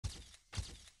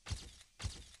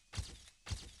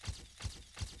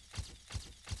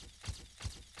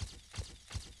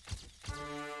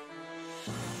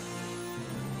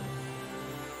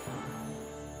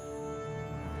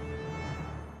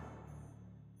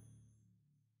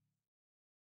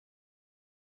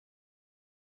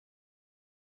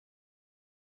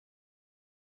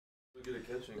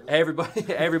Hey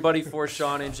everybody, for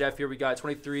Sean and Jeff here. We got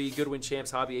 23 Goodwin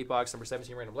Champs Hobby 8 box number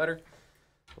 17 random letter.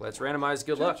 Let's randomize.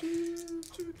 Good luck.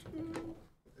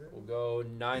 We'll go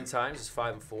 9 times. It's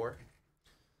 5 and 4.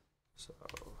 So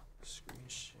screen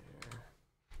share.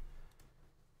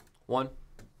 1,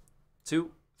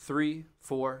 2, 3,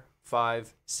 4,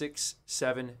 5, 6,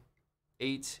 7,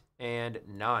 8, and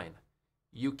 9.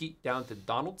 Yuki down to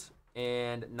Donald,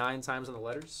 and 9 times on the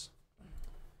letters.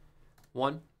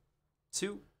 1,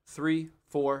 2, 3,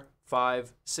 4,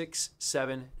 5, 6,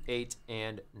 7, 8,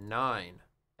 and 9.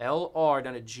 LR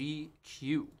down to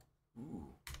GQ. Ooh.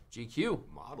 GQ.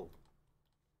 Model.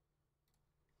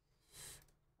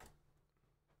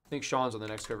 I think Sean's on the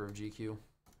next cover of GQ.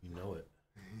 You know it.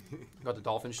 Got the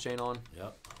Dolphins chain on.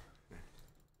 Yep.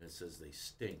 It says they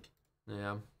stink.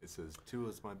 Yeah. It says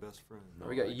Tua's my best friend. No,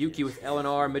 we got Yuki with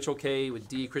LNR, Mitchell K with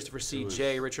D, Christopher C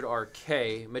J, Richard R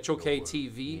K, Mitchell K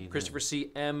TV, Christopher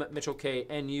C M, Mitchell K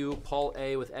NU, Paul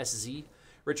A with SZ,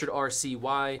 Richard R C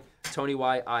Y, Tony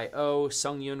Y I O,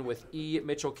 Sung Yun with E,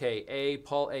 Mitchell K A,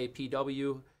 Paul A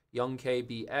PW, Young K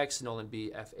BX, Nolan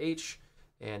B FH,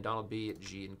 and Donald B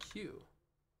G and Q.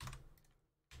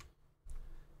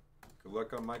 Good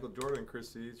luck on Michael Jordan,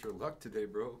 Chrissy. It's your luck today,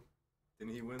 bro.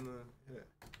 Didn't he win the... Yeah.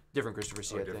 Different Christopher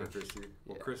C, I think. Different Chrissy.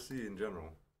 Well, Yeah. Chris C in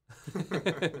general.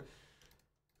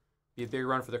 Be a big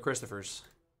run for the Christophers.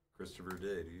 Christopher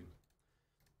Day, dude.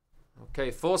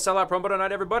 Okay, full sellout promo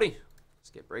tonight, everybody.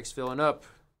 Let's get breaks filling up.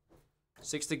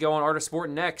 6 to go on Art of Sport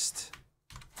next.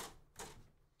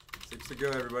 6 to go,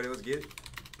 everybody. Let's get it.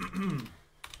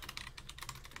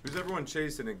 Who's everyone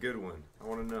chasing a good one? I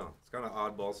want to know. It's kind of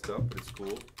oddball stuff, but it's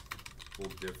cool. A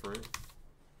little different.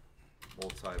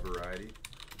 Multi-variety.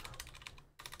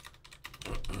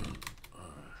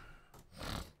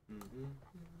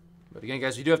 But again,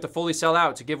 guys, you do have to fully sell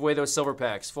out to give away those silver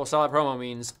packs. Full sellout promo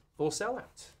means full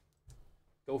sellout.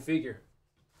 Go figure.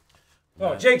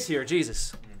 Oh, Jake's here.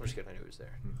 Jesus. We're just kidding. I knew he was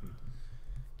there.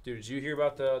 Dude, did you hear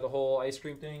about the whole ice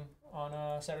cream thing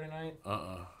on Saturday night?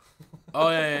 Oh,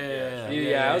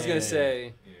 yeah. I was going to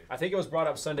say, I think it was brought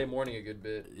up Sunday morning a good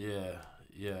bit.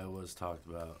 Yeah, it was talked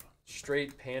about.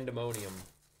 Straight pandemonium.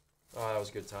 Oh, that was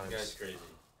good times. You guys crazy.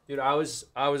 Dude, I was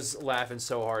laughing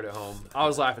so hard at home. I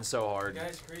was laughing so hard. You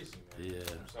guys crazy, man. Yeah.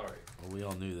 I'm sorry. Well, we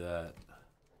all knew that.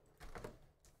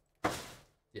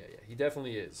 Yeah, he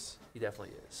definitely is. He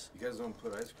definitely is. You guys don't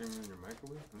put ice cream in your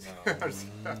microwave?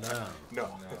 No. No.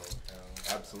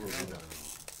 Absolutely not.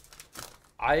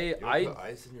 I put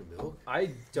ice in your milk?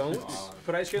 I don't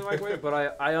put ice cream in the microwave,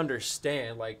 but I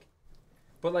understand.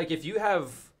 But if you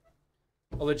have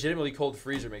a legitimately cold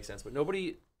freezer, makes sense. But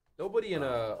nobody in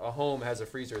a home has a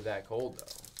freezer that cold though.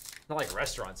 Not like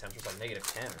restaurant temperature, like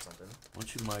 -10 or something.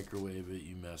 Once you microwave it,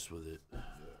 you mess with it.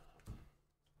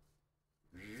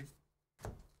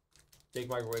 Jake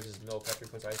microwaves his milk after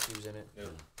he puts ice cubes in it. Yeah.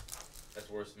 That's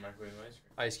worse than microwave ice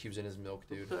cream. Ice cubes in his milk,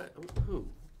 dude. Who?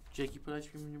 Jake, you put ice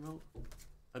cream in your milk?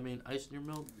 I mean, ice in your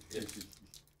milk? Yeah.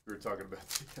 We were talking about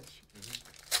that.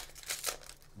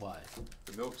 Why?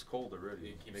 The milk's cold already.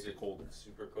 It keeps Make it colder.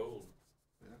 super cold.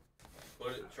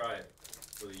 Yeah. Try it.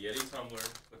 With a Yeti tumbler,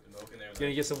 put the milk in there.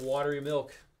 Gonna get some watery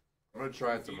milk. I'm going to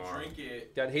try it If you tomorrow. drink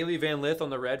it. Got Haley Van Lith on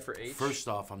the red for H. First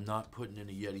off, I'm not putting in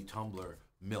a Yeti tumbler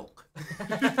milk.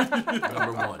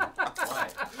 Number one. Why?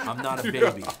 I'm not a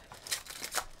baby.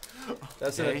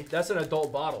 That's Okay. that's an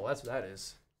adult bottle. That's what that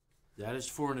is. That is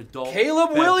for an adult. Caleb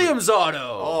beverage. Williams auto.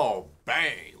 Oh,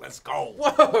 bang. Let's go.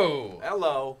 Whoa.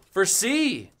 Hello. For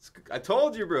C. I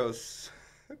told you, bros.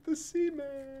 The C,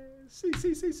 man. C.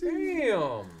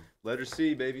 Damn. Letter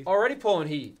C, baby. Already pulling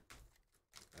heat.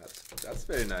 That's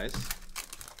very nice.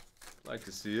 Like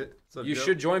to see it. What's up, You Joe?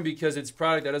 should join because it's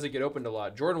product that doesn't get opened a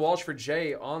lot. Jordan Walsh for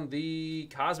J on the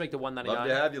Cosmic to 199. Love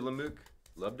to have you, Lamook.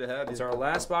 Love to have you. It's our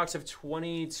last box of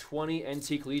 2020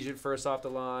 NT Collegiate first off the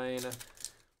line.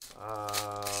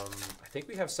 I think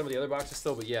we have some of the other boxes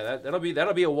still, but yeah, that'll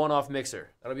be a one-off mixer.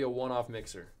 That'll be a one-off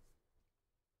mixer.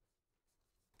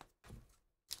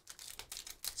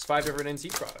 It's 5 different NT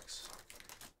products.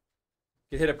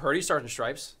 You hit a Purdy Stars and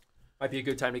Stripes. Might be a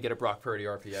good time to get a Brock Purdy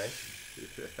RPA.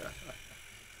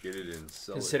 Get it in.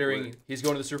 Sell Considering it. he's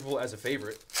going to the Super Bowl as a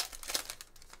favorite.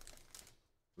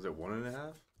 Was it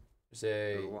 1.5?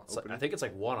 I think it's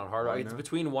like 1 on Hard Rock. It's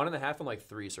between 1.5 and like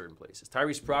 3 certain places.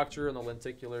 Tyrese Proctor and the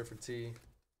lenticular for T.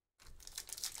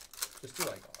 Just do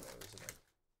like autos and like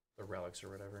the relics or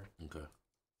whatever. Okay.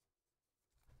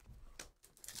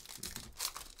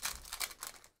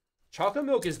 Chocolate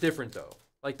milk is different though.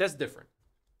 Like that's different.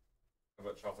 How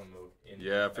about chocolate milk?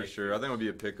 Yeah, for sure. I think it would be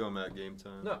a pick 'em at game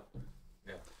time. No.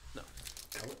 Yeah. No.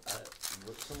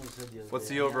 What someone said the other What's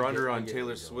day, the over-under I on get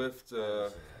Taylor it, Swift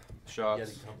shots.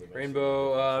 Yeti tumbler makes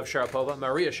Rainbow of Sharapova.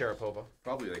 Maria Sharapova.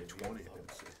 Probably like 20,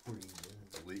 I'd say.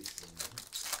 At least.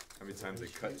 How many times they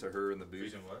cut to her in the booth?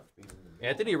 Using what?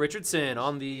 Anthony Richardson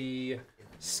on the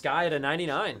Sky to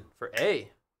 99 for A.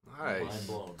 Mind Nice.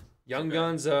 blown. Young Okay.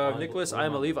 Guns of Mind Nicholas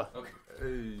blown. Iamaliva. Okay.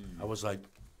 Hey. I was like,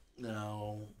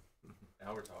 no.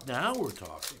 Now we're talking. Now we're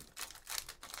talking.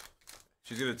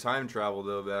 She's gonna time travel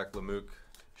though back, Lamook.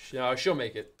 No, she'll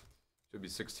make it. Should be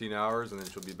 16 hours and then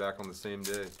she'll be back on the same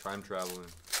day. Time traveling.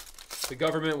 The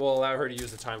government will allow her to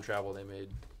use the time travel they made.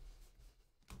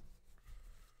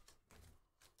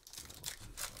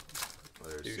 Oh,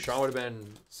 there's Dude, six- Sean would have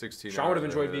been. 16 Sean would have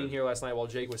hours enjoyed ahead. being here last night while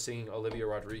Jake was singing Olivia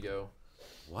Rodrigo.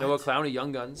 What? Noah Clowney,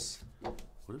 Young Guns. What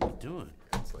are we doing?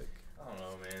 It's like I don't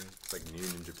know, man. it's like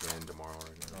noon in Japan tomorrow right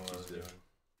I now. don't know what I was Tuesday. doing.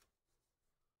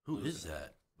 Who is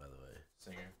that, by the way?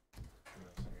 Singer.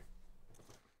 Female singer.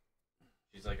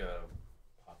 She's like a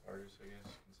pop artist, I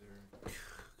guess. Consider.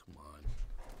 Come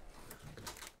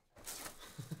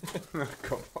on.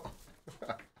 Come on.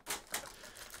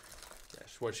 Yeah,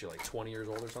 what is she, like 20 years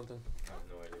old or something? I have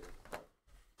no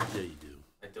idea. Yeah, you do.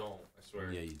 I don't. I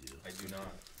swear. Yeah, you do. I do not.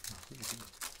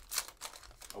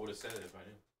 I would have said it if I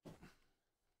knew.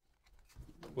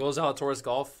 Will Zalatoris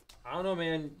Golf. I don't know,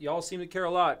 man. Y'all seem to care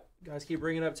a lot. You guys keep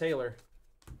bringing up Taylor.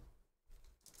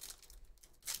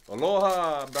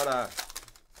 Aloha, brother.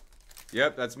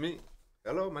 Yep, that's me.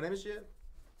 Hello, my name is Jeb.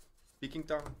 Speaking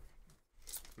Tom.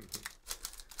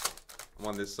 I'm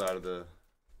on this side of the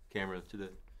camera today.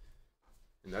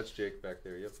 And that's Jake back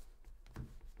there, yep.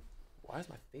 Why is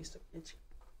my face so itchy?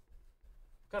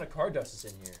 What kind of card dust is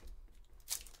in here?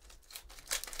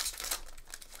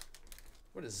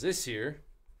 What is this here?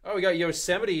 Oh, we got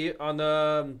Yosemite on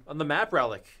the map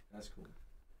relic. That's cool.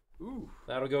 Ooh.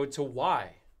 That'll go to Y.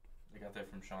 I got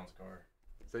that from Sean's car.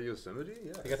 Is that Yosemite?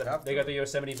 Yeah. They got the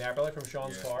Yosemite map relic from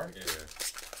Sean's car. Yeah.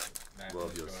 Matt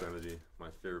Love Lee's car. Yosemite. My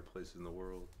favorite place in the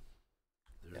world.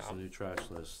 There's Yeah. the new trash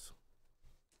list.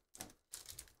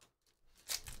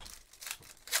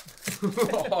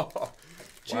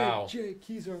 Wow. Jake,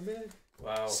 he's our man.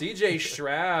 Wow. CJ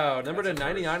Stroud, number to That's a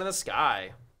 99 first. in the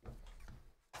sky.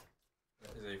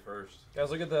 That is a first. Guys,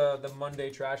 look at the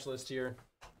Monday trash list here.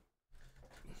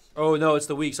 Oh no, it's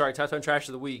the week. Sorry, top 10 trash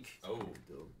of the week. Oh.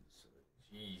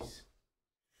 Jeez.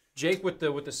 Jake with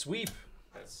the sweep.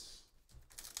 That's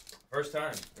first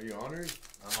time. Are you honored?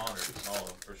 I'm honored. Oh,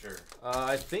 for sure.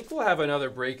 I think we'll have another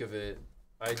break of it.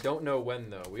 I don't know when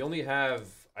though. We only have,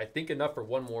 I think, enough for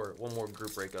one more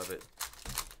group break of it.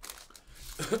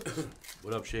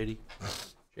 What up, Shady?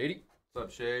 Shady, What's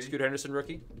up, Shady? Scoot Henderson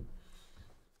rookie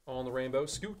on the rainbow.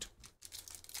 Scoot.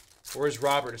 Where's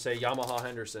Robert to say Yamaha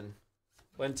Henderson?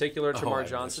 Lenticular Tamar I missed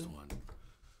Johnson. one.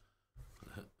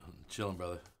 I'm chilling,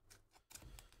 brother.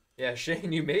 Yeah,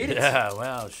 Shane, you made it. Yeah,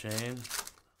 wow, Shane.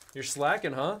 You're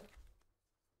slacking, huh?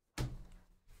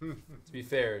 To be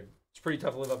fair, it's pretty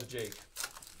tough to live up to Jake.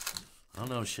 I don't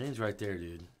know. Shane's right there,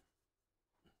 dude.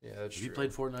 Yeah, that's Have you true.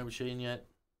 played Fortnite with Shane yet?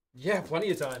 Yeah, plenty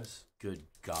of times. Good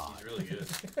God. He's really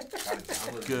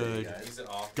good. Good He's an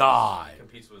off. God. He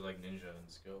competes with like Ninja and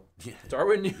skill. Yeah.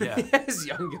 Darwin Yeah. has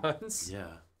Young Guns. Yeah.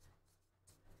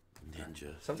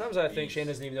 Ninja. Sometimes I think Easy. Shane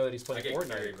doesn't even know that he's I playing get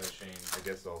carried Fortnite. by Shane. I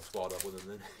guess I'll squad up with him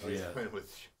then. Oh, yeah. Playing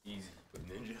with Easy.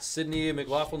 Ninja. Sydney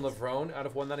McLaughlin Lavrone out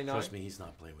of 199. Trust me, he's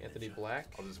not playing with Anthony Ninja.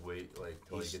 Black. I'll just wait like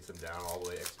till he gets him down all the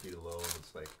way executed low and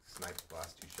it's like snipe the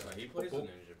last two No, shots. he plays with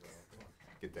Ninja, bro. Come on.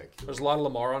 Get that kill. There's a lot of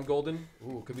Lamar on Golden.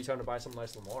 Ooh, could be time to buy some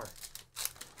nice Lamar.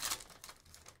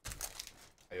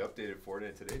 I updated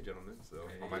Fortnite today, gentlemen, so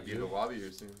I Hey, might be in the lobby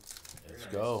here soon. Let's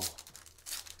Very go.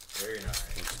 Very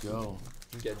nice. Let's go.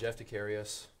 You can get Jeff to carry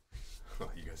us.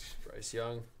 You guys, Bryce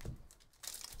Young.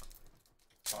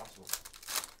 Possible.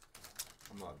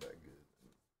 I'm not that good.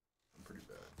 I'm pretty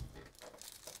bad.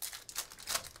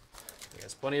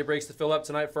 Yes, plenty of breaks to fill up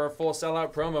tonight for our full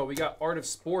sellout promo. We got Art of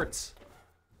Sports.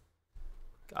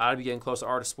 Gotta be getting close to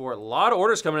Art of Sport. A lot of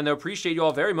orders coming in though. Appreciate you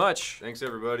all very much. Thanks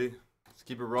everybody. Let's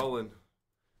keep it rolling.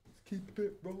 Let's keep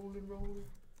it rolling.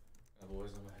 I've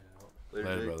always let my head out.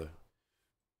 Later, Jake. brother.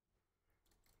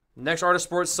 Next Art of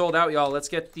Sports sold out, y'all. Let's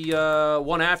get the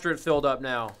one after it filled up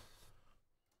now.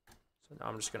 So now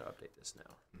I'm just gonna update this now.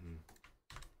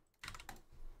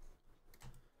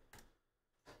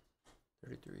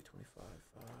 33, 25,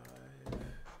 5.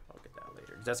 I'll get that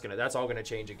later. 'Cause that's all gonna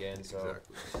change again. So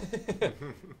Exactly.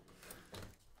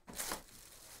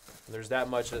 there's that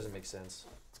much. It doesn't make sense.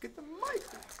 Let's get the mic.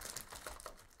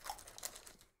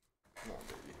 Come on,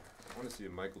 baby. I want to see a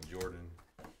Michael Jordan.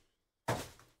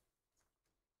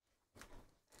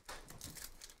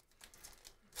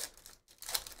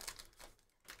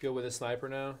 Good with a sniper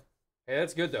now. Hey,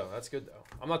 that's good though. That's good though.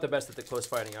 I'm not the best at the close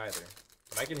fighting either,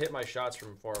 but I can hit my shots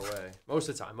from far away most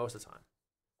of the time. Most of the time,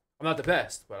 I'm not the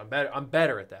best, but I'm better. I'm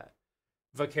better at that.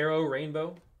 Vaquero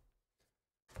Rainbow.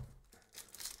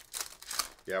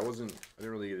 Yeah, I didn't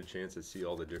really get a chance to see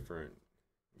all the different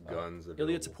guns. Ilya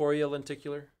available. Taporia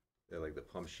lenticular. Yeah, like the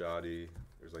pump shotty.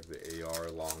 There's like the AR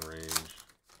long range.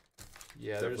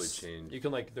 Yeah, Definitely there's changed. you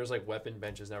can there's like weapon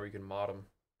benches now where you can mod them.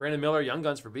 Brandon Miller Young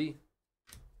Guns for B.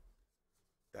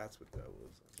 That's what that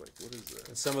was. I was like, what is that?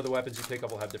 And some of the weapons you pick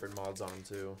up will have different mods on them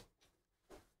too.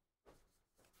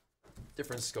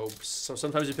 Different scopes. So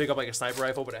sometimes you pick up like a sniper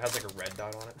rifle, but it has like a red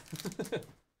dot on it.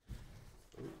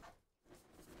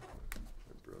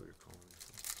 My brother calling.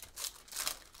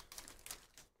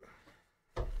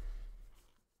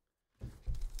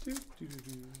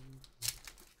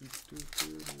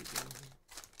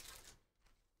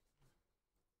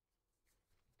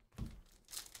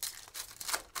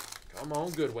 Come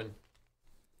on, Goodwin.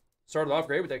 Started off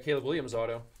great with that Caleb Williams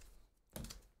auto.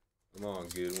 Come on,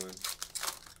 Goodwin.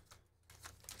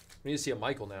 We need to see a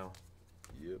Michael now.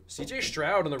 Yep. CJ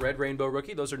Stroud on the red rainbow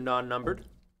rookie. Those are non-numbered.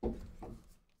 We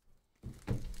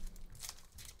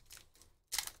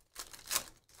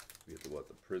get the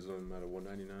Prism out of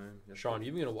 199. Yes, Sean, you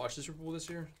even gonna watch the Super Bowl this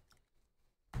year?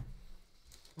 I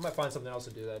might find something else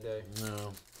to do that day.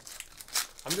 No.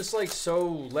 I'm just like so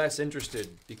less interested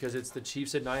because it's the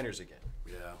Chiefs and Niners again.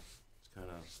 Yeah. It's kind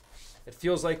of. It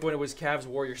feels like when it was Cavs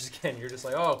Warriors again. You're just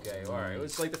like, oh, okay, all right. It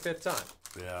was like the 5th time.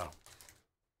 Yeah.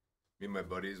 Me and my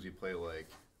buddies, we play like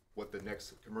what the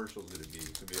next commercial's gonna be.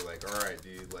 So be like, all right,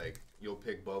 dude, like you'll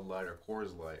pick Bud Light or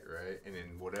Coors Light, right? And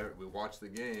then whatever we watch the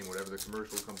game, whatever the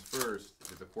commercial comes first.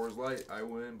 If it's a Coors Light, I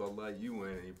win. Bud Light, you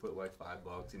win, and you put like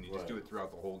 $5, and you just do it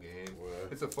throughout the whole game.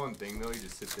 Right. It's a fun thing though. You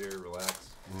just sit there, relax,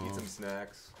 eat some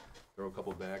snacks, throw a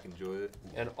couple back, enjoy it.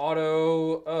 An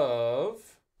auto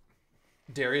of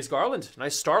Darius Garland.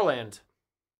 Nice Starland.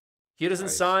 He doesn't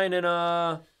Nice. sign in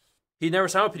he never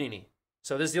signed with Panini.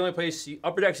 So this is the only place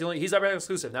Upper Deck's he's Upper Deck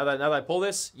exclusive. Now that I pull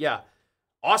this, yeah.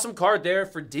 Awesome card there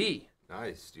for D.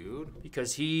 Nice, dude.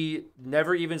 Because he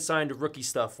never even signed rookie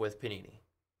stuff with Panini.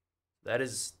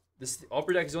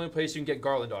 Upper Deck is the only place you can get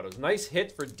Garland autos. Nice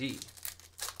hit for D.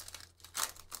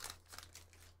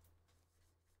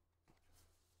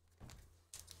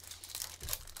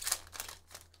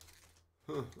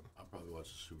 I'll probably watch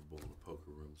the Super Bowl in a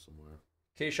poker room somewhere.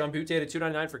 Keishawn Butte at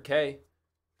 299 for K.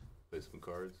 Play some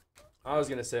cards. I was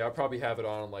gonna say I'll probably have it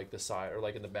on like the side or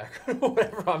like in the background or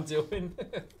whatever I'm doing.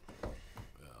 Yeah.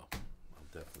 I'll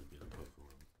definitely be in a poker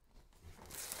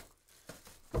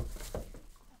room.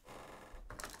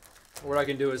 What I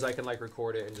can do is I can like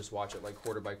record it and just watch it like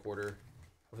quarter by quarter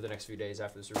over the next few days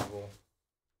after the Super Bowl.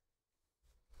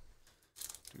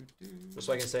 Just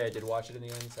so I can say I did watch it in the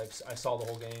end. I saw the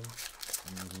whole game.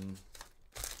 Mm-hmm.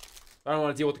 I don't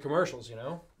want to deal with the commercials, you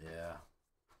know? Yeah.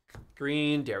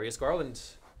 Green, Darius Garland.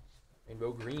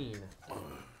 Rainbow green.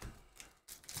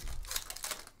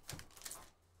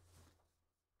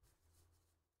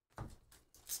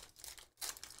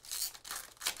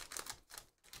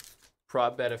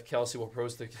 Prop bet if Kelsey will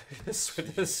pros the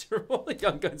Super Bowl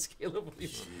Young Guns Caleb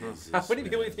Williams. How many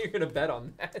people do you think are going to bet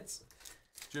on that?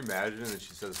 Could you imagine that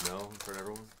she says no in front of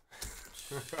everyone?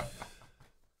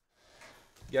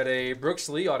 Got a Brooks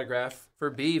Lee autograph for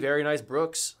B. Very nice,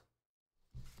 Brooks.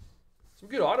 Some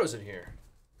good autos in here.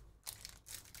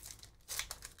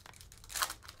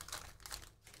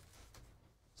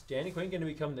 Is Danny Quinn going to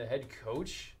become the head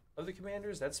coach of the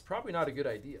Commanders? That's probably not a good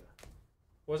idea.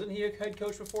 Wasn't he a head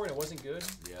coach before and it wasn't good?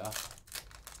 Yeah.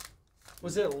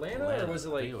 Was it Atlanta, or was it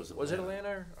I like? think it was Was it Atlanta.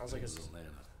 Atlanta? I was like, It it's, was Atlanta.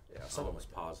 yeah, I'm something almost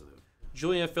like that. positive.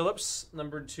 Julian Phillips,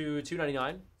 number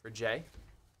 299 for Jay.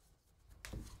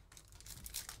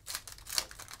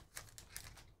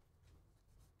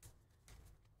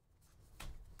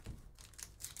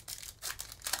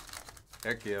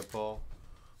 Heck yeah, Paul.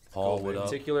 Paul, Go, what baby. up?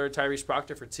 Particular Tyrese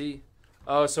Proctor for T.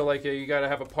 Oh, so like you got to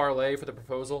have a parlay for the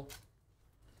proposal.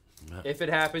 Yeah. If it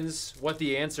happens, what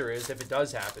the answer is, if it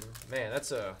does happen. Man,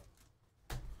 that's a...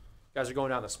 You guys are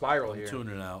going down the spiral here.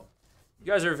 Tuning out. You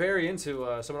guys are very into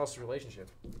someone else's relationship.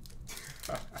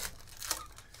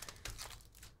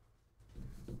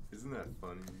 Isn't that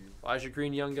funny, dude? Elijah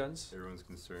Green, Young Guns. Everyone's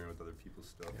concerned with other people's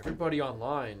stuff. Everybody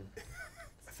online.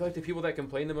 I feel like the people that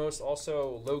complain the most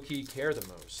also low-key care the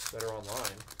most that are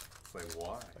online. It's like,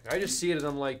 why? Like, I just see it and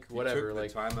I'm like, whatever. You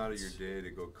Like, took the time out of your day to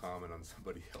go comment on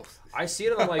somebody else. I see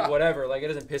it and I'm like, whatever. Like, it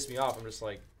doesn't piss me off. I'm just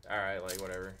like, all right, like,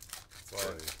 whatever.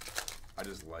 I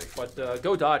just like it. But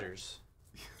go Dodgers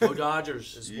Go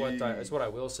Dodgers. is what I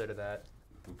will say to that.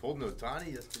 We pulled an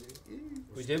Otani yesterday.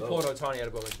 We did pull an Otani out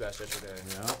of Bowman's best yesterday.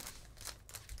 Yeah.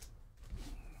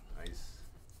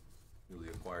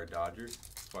 acquire Dodgers.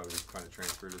 That's why we kind of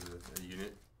transferred as a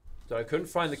unit. So I couldn't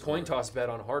find the coin toss bet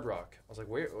on Hard Rock. I was like,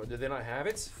 where did they not have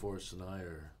it? Forrest and I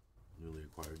are newly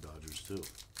acquired Dodgers too.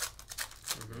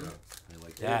 Mm-hmm. Yeah. How you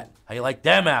like that? How you like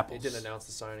them They apples? didn't announce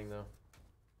the signing though.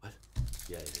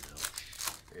 Yeah, you know.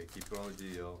 Hey, keep it on the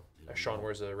DL. Sean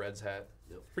wears a Reds hat.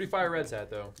 Yep. Pretty fire Reds hat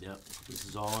though. Yep. This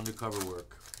is all undercover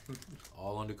work.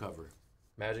 All undercover.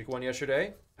 Magic won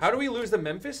yesterday. How do we lose to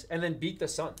Memphis and then beat the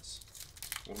Suns?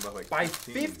 One by like By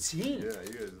 15. 15? Yeah, you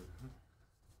guys.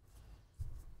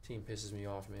 Team pisses me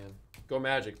off, man. Go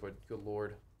Magic, but good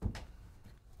lord.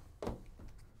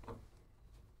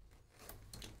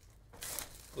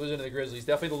 Losing to the Grizzlies,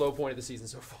 definitely the low point of the season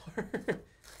so far.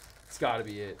 It's got to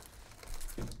be it.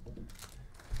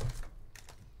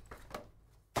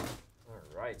 All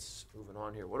right, moving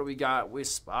on here. What do we got with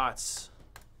spots?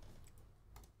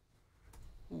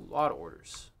 Ooh, a lot of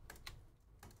orders.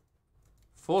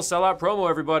 Full sellout promo,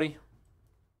 everybody.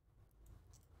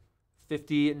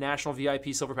 50 national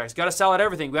VIP silver packs. Got to sell out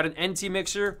everything. We got an NT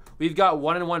mixer. We've got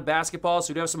 1-on-1 basketball,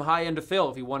 so we do have some high end to fill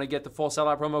if you want to get the full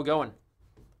sellout promo going.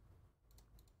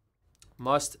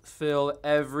 Must fill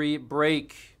every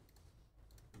break.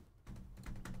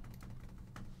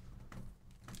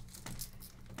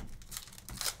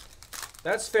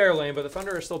 That's fair, Lane, but the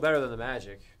Thunder are still better than the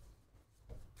Magic.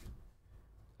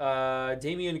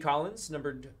 Damian Collins,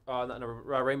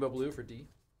 Rainbow Blue for D.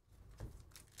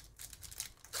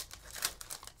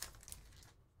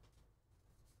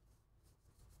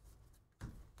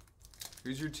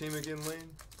 Who's your team again,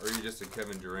 Lane? Or are you just a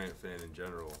Kevin Durant fan in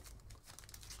general?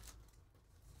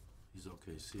 He's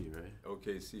OKC, right?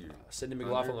 OKC. Sidney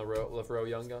McLaughlin, LaFro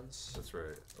Young Guns. That's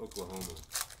right. Oklahoma.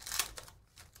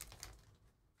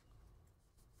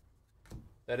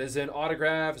 That is an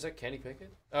autograph. Is that Kenny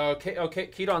Pickett? Okay,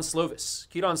 Keaton Slovis.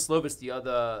 Keaton Slovis, the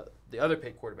other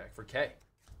pick quarterback for K.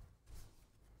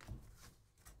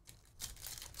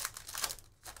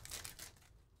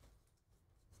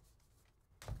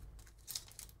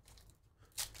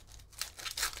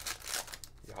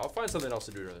 Yeah, I'll find something else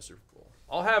to do during the Super Bowl.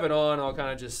 I'll have it on. I'll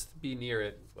kind of just be near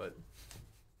it, but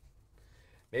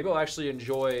maybe I'll actually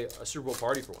enjoy a Super Bowl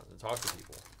party for once and talk to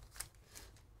people.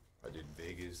 I did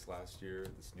Vegas last year,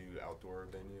 this new outdoor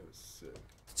venue. It was sick.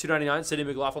 $2.99, Sidney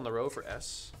McLaughlin on the row for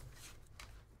S.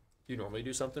 Do you normally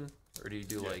do something? Or do you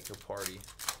do like a party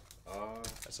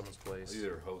at someone's place? I'll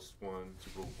either host one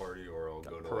Super Bowl party or I'll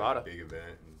go to Parada. like a big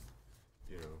event and,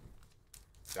 you know.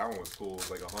 That one was cool. It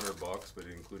was like $100, but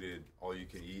it included all you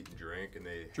can eat and drink, and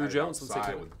they Drew had Jones, it let's take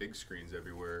outside it. with big screens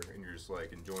everywhere, and you're just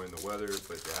like enjoying the weather.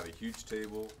 But they have a huge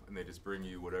table, and they just bring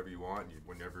you whatever you want. And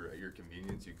whenever at your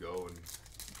convenience, you go and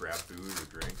grab food or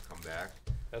drink, come back.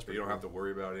 That's But you don't have to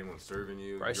worry about anyone serving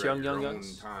you. Bryce You're at Young your own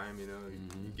Guns. time, you know.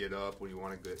 You get up when you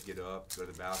want to get up, go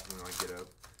to the bathroom when you want to get up.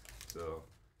 So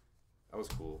that was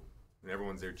cool, and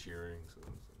everyone's there cheering. So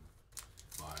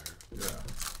Fire.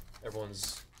 yeah,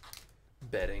 Everyone's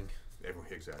betting. everyone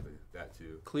exactly that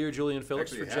too. Clear Julian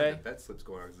Phillips Actually, for they had Jay. the bet slips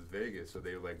going on because it's Vegas, so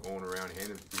they were like going around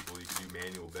handing to people. You could do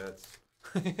manual bets,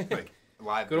 like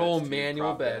live. Good bets old too, manual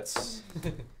prop bets.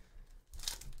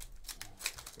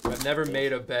 I've never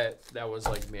made a bet that was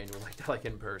like manual, like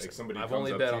in person. Like somebody I've comes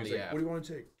only up bet to on you, the he's like, app. what do you want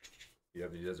to take? Yeah,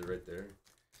 he does it right there.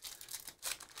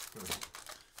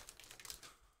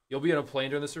 You'll be on a plane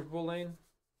during the Super Bowl, Lane?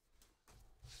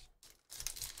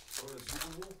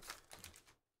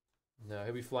 No,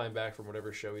 he'll be flying back from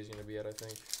whatever show he's going to be at, I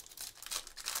think.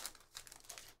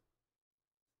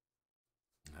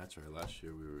 That's right. Last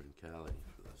year we were in Cali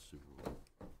for the Super Bowl.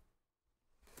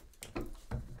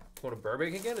 Going to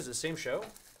Burbank again? Is it the same show?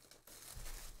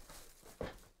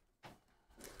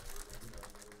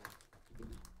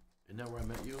 Isn't that where I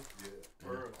met you? Yeah,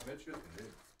 or I met you at the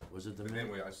Mint. Was it the And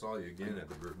Mint? then I saw you again at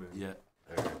the Birdman. Yeah.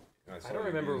 And saw I don't you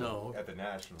remember- again No. at the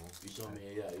National. You saw me.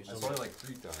 Yeah. You I saw saw me. you like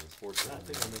 3 times, 4 I times.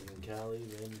 think I met you in Cali,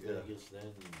 then Yeah. Vegas,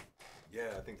 then.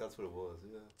 Yeah, I think that's what it was.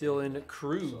 Yeah. Dylan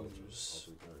Cruz.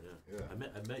 Yeah. Yeah. I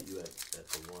met you at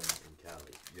the one in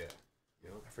Cali. Yeah.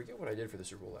 Yep. I forget what I did for the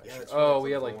Super Bowl last Yeah, year. that's right. Oh, It's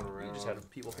we had like like, going we just around. had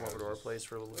people come Yeah, over to our just, place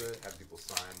for a little Like, bit. had people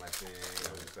sign my thing.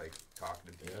 I was just like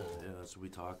talking to Yeah, people. yeah, that's what we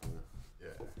talked about. Yeah,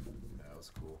 that was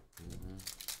cool. Mm-hmm.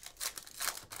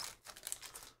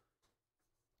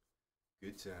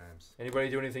 Good times. Anybody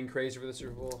do anything crazy for the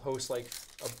Super Bowl? Host like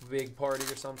a big party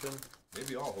or something?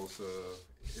 Maybe I'll host.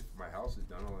 If my house is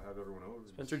done, I'll have everyone over.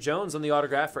 Spencer Jones on the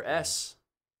autograph for S.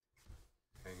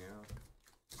 Hang out.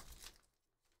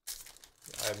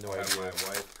 I have no I'll have idea. my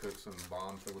wife cook some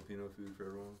bomb Filipino food for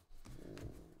everyone.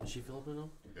 Is she Filipino?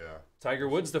 Yeah. Tiger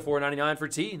Woods, the $4.99 for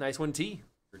T. Nice one, T.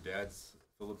 Her dad's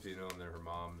Filipino, and then her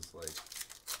mom's like,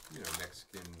 you know,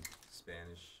 Mexican,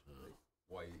 Spanish, like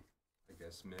white. I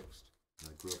guess, mixed. I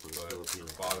grew up with a But Filipino.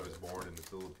 her father was born in the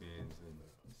Philippines and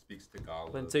speaks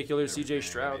Tagalog. Lenticular and CJ everything.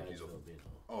 Stroud. He's a- Filipino.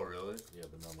 oh, really? Yeah,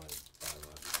 but not my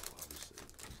biological, obviously.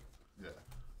 Yeah.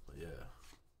 But yeah.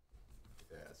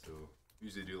 Yeah, so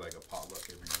usually do like a potluck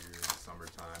every year in the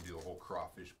summertime. Do a whole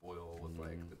crawfish boil with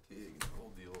like the pig and the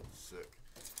whole deal. Sick.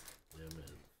 Yeah,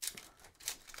 man.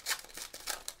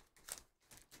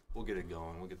 We'll get it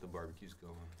going. We'll get the barbecues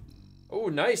going. Oh,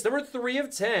 nice. Number 3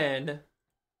 of 10.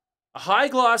 A high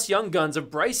gloss Young Guns of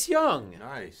Bryce Young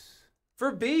Nice.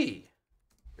 for B.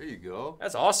 There you go.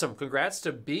 That's awesome. Congrats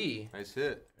to B. Nice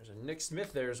hit. There's a Nick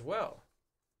Smith there as well.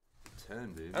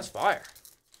 10, baby. That's fire.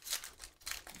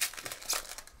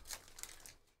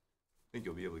 I think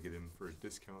you'll be able to get him for a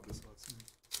discount this season.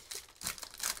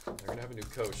 They're going to have a new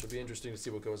coach. It'll be interesting to see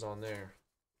what goes on there.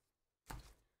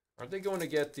 Aren't they going to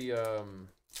get the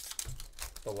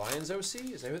Lions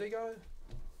OC? Is that who they got?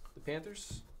 The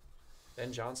Panthers?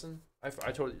 Ben Johnson? I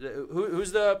told you.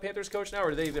 Who's the Panthers coach now, or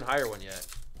did they even hire one yet?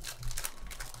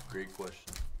 Great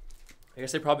question. I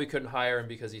guess they probably couldn't hire him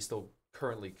because he's still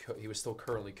currently he was still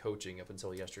currently coaching up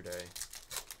until yesterday.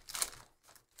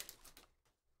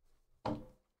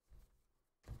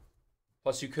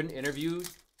 Plus, you couldn't interview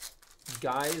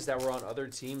guys that were on other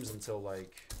teams until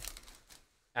like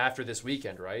after this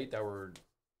weekend, right? That were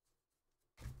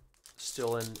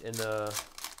still in the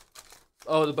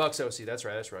the Bucks OC. That's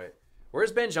right. That's right.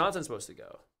 Where's Ben Johnson supposed to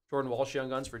go? Jordan Walsh, Young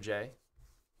Guns for Jay.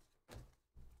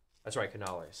 That's right,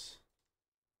 Canales.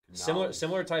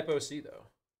 Similar type OC though.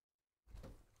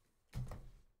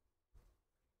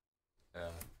 Yeah.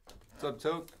 What's up,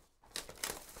 Toke? So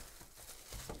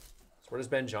where does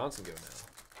Ben Johnson go now?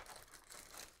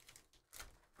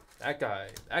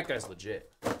 That guy's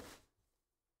legit. What's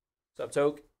up,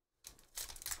 Toke?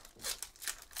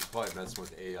 You're probably messing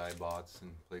with AI bots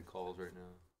and play calls right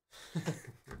now.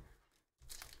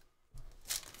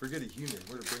 Forget a human.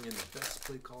 We're to bring in the best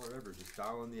play caller ever. Just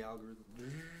dial in the algorithm.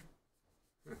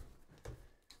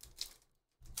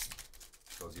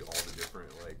 Tells you all the different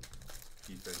like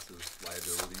defensive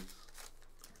liabilities.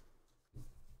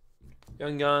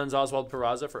 Young Guns, Oswald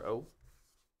Peraza for O.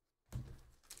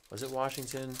 Was it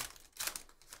Washington?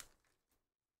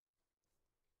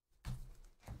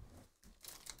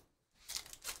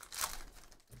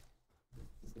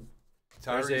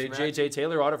 There's a Tyrese J.J.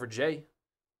 Taylor auto for Jay.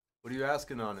 What are you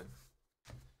asking on it?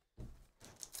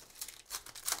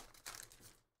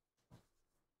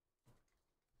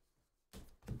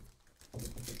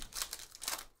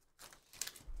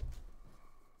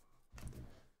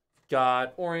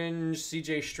 Got orange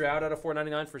C.J. Stroud out of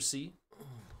 499 for C.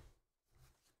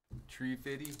 Tree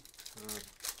fitty?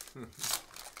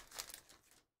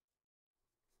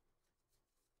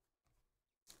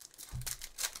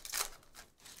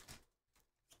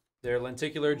 Their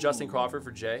lenticular Justin Crawford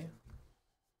for Jay.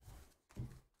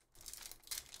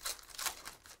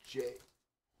 Jay.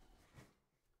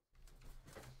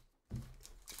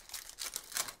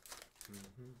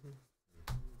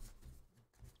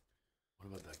 What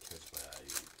about that catch by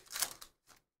Ayuk?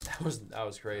 That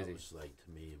was crazy. That was like,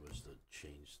 to me, it was the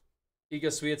change. Ego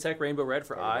Swiatek Rainbow Red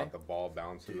for Talk I. about the ball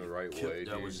bouncing the right way,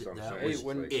 That dude. was- So I'm that saying Hey, it's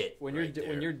when like- when right you're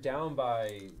when there. you're down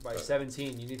by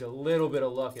 17, you need a little bit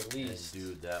of luck at And least.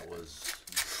 dude, that was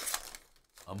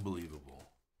unbelievable.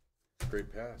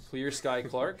 great pass. Clear Sky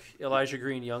Clark, Elijah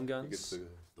Green, Young He gets Guns.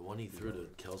 The one he threw to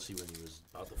Kelsey when he was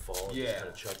about to fall, and Yeah. just kind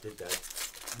of chucked it.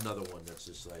 That's another one that's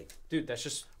just like, Dude, that's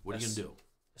just what are you gonna do?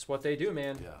 That's what they do,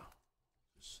 man. Yeah,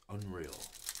 it's unreal.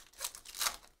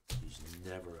 He's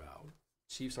never out.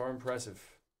 Chiefs are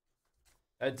impressive.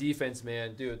 That defense,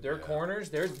 man, dude. Their Yeah. corners,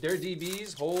 their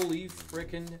DBs, holy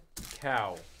freaking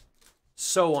cow,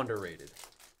 so underrated.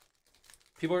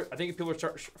 I think people are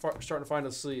starting to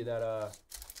finally see that.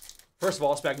 First of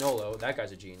all, Spagnuolo, that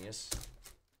guy's a genius.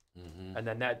 Mm-hmm. And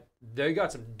then they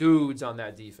got some dudes on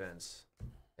that defense.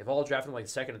 They've all drafted in like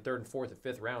the second and third and fourth and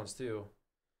fifth rounds too.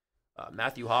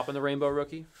 Matthew Hoppen, the Rainbow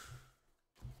rookie.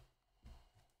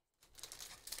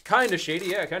 Kind of shady,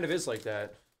 yeah, kind of is like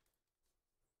that.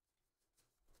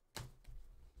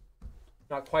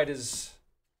 Not quite as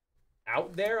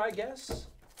out there, I guess.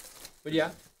 But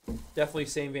yeah, definitely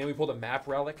same vein. We pulled a map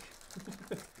relic.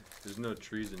 There's no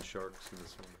trees and sharks in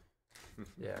this one.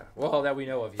 Yeah, well, that we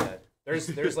know of yet.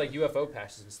 There's like UFO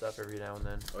patches and stuff every now and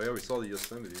then. Oh yeah, we saw the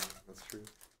Yosemite. That's true.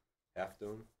 Half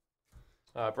dome.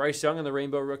 Bryce Young and the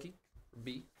Rainbow rookie,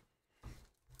 B.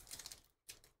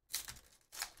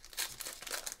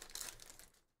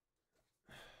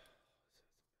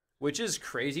 Which is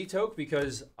crazy, Toke,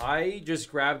 because I just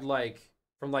grabbed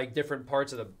from different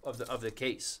parts of the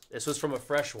case. This was from a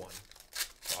fresh one.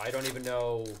 So I don't even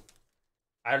know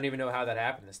I don't even know how that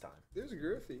happened this time. There's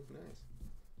Griffey. Nice.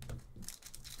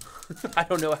 I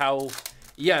don't know how.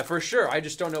 Yeah, for sure. I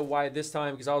just don't know why this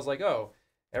time, because I was like, oh,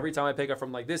 every time I pick up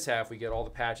from like this half, we get all the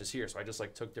patches here. So I just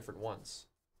like took different ones.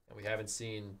 And we haven't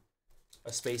seen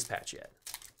a space patch yet.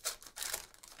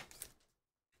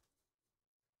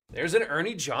 There's an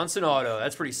Ernie Johnson auto.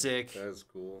 That's pretty sick. That's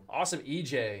cool. Awesome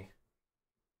EJ.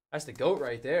 That's the GOAT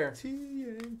right there.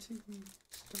 TNT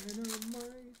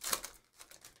Dynamite.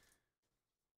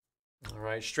 All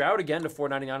right, Stroud again to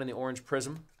 $4.99 in the orange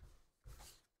prism.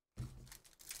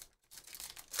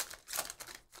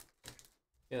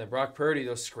 Yeah, the Brock Purdy,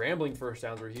 those scrambling first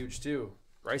downs were huge too.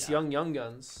 Bryce Young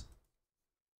Guns.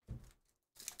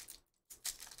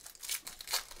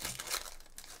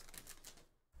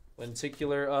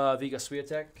 Lenticular Viga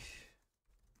Swiatek.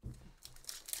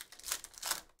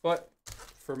 But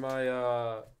for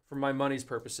my money's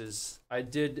purposes, I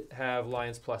did have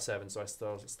Lions +7, so I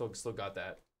still got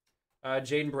that.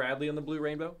 Jaden Bradley on the blue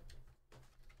rainbow.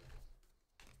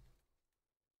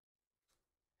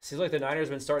 Seems like the Niners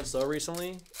have been starting slow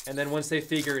recently, and then once they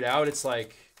figure it out, it's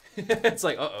like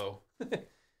uh-oh.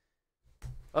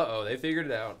 Uh-oh, they figured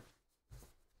it out.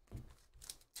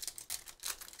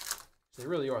 They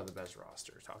really are the best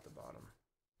roster, top to bottom.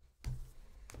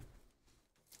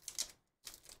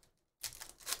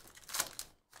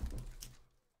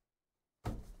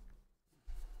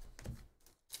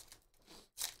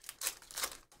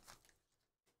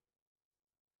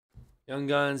 Young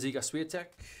Guns, Iga Swiatek.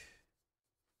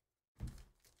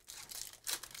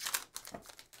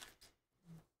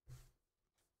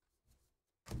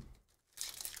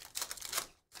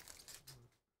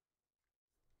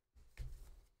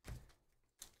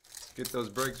 Get those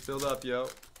breaks filled up, yo.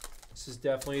 This is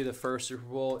definitely the first Super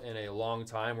Bowl in a long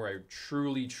time where I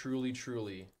truly, truly,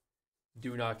 truly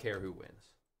do not care who wins.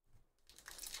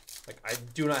 Like, I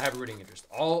do not have a rooting interest.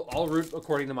 I'll root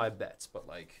according to my bets, but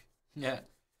like, Yeah.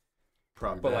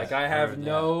 but like I have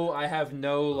no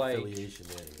like affiliation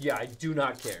there. yeah, I do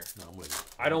not care. No, I'm with you.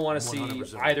 I don't want I'm to see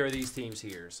 100% either of these teams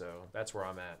here, so that's where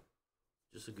I'm at.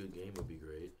 Just a good game would be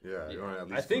great. Yeah, you want to at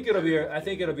least I think it'll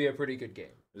be a pretty good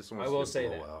game. I will say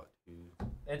that. Dude.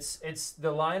 It's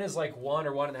the line is like 1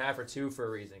 or 1.5 or 2 for a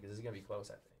reason, because it's gonna be close,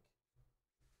 I think.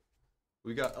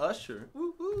 We got Usher.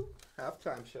 Woo woo.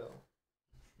 Halftime show.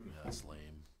 Yeah, that's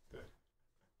lame.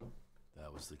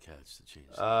 That was the catch to change.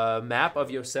 Map of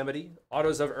Yosemite.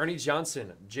 Autos of Ernie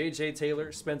Johnson, J.J.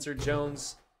 Taylor, Spencer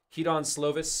Jones, Keaton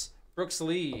Slovis, Brooks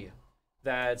Lee.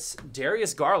 That's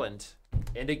Darius Garland,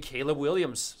 and a Caleb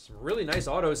Williams. Some really nice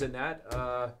autos in that.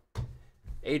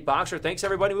 8-boxer. Thanks,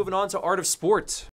 everybody. Moving on to Art of Sport.